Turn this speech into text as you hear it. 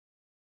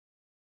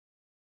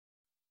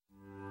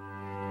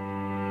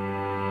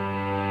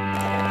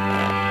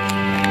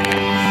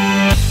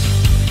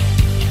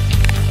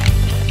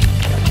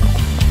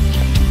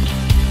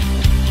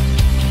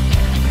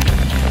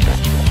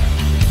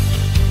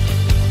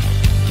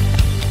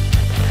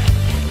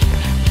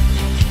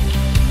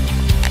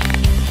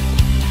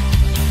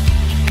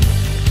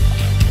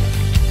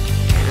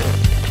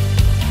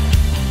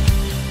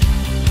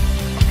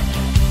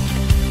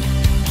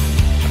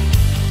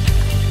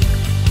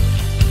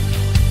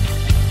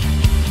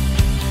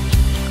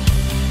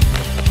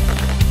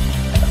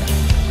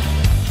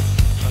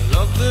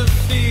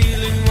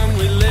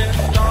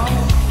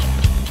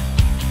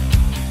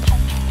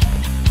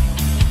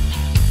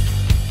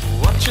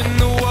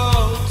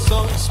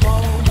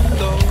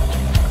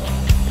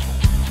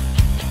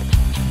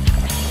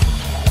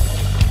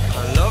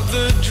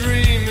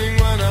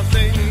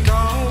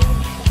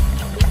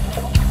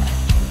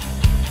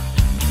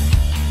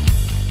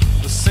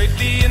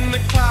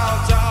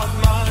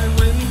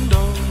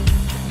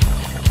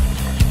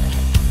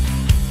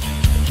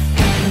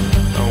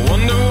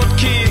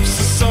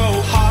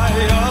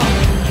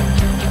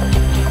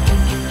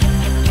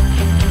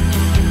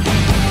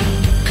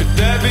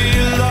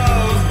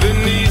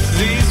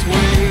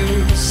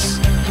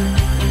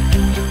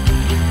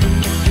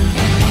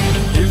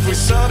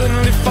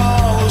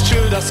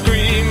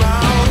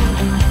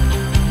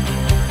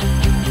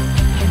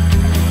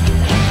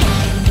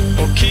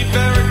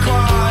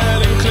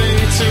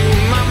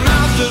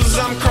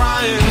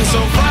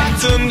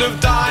end of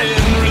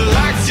dying.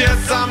 Relax,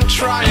 yes, I'm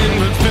trying,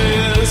 but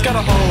fear's got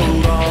a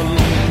hold on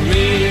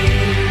me.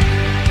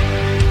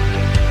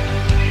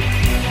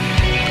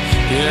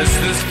 Yes,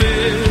 this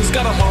fear's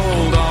got a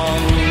hold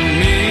on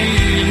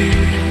me.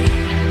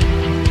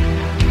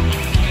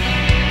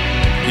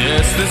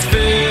 Yes, this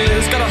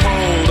fear's got a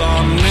hold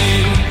on me.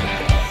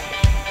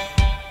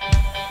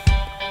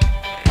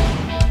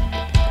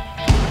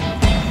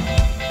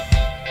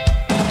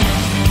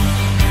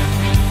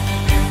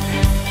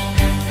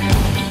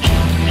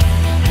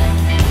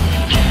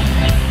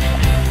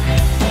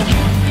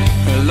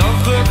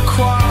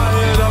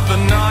 Quiet of the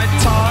night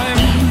time,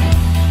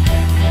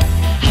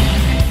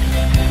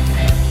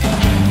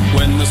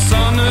 when the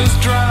sun is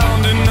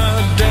drowned in a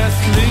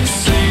deathly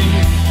sea.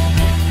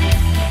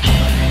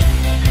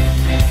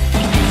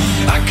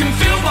 I can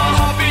feel my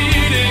heart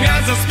beating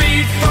as I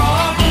speed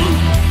from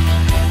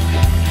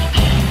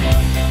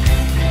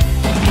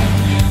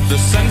the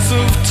sense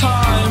of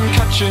time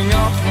catching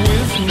up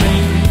with me.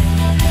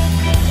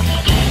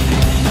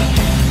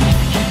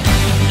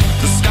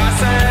 The sky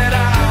set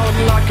out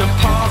like a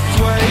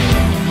pathway,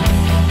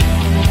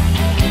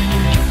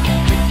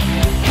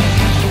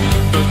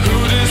 but who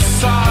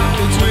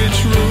decides which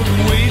route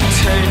we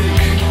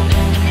take?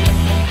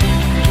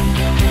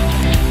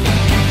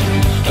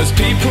 As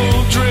people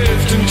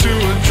drift into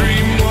a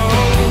dream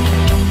world,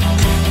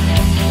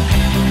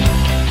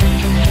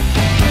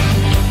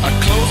 I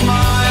close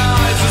my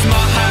eyes as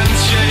my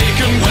hands shake,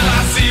 and will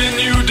I see a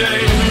new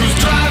day? Who's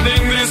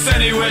driving this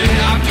anyway?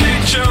 I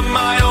picture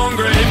my own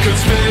grave,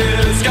 'cause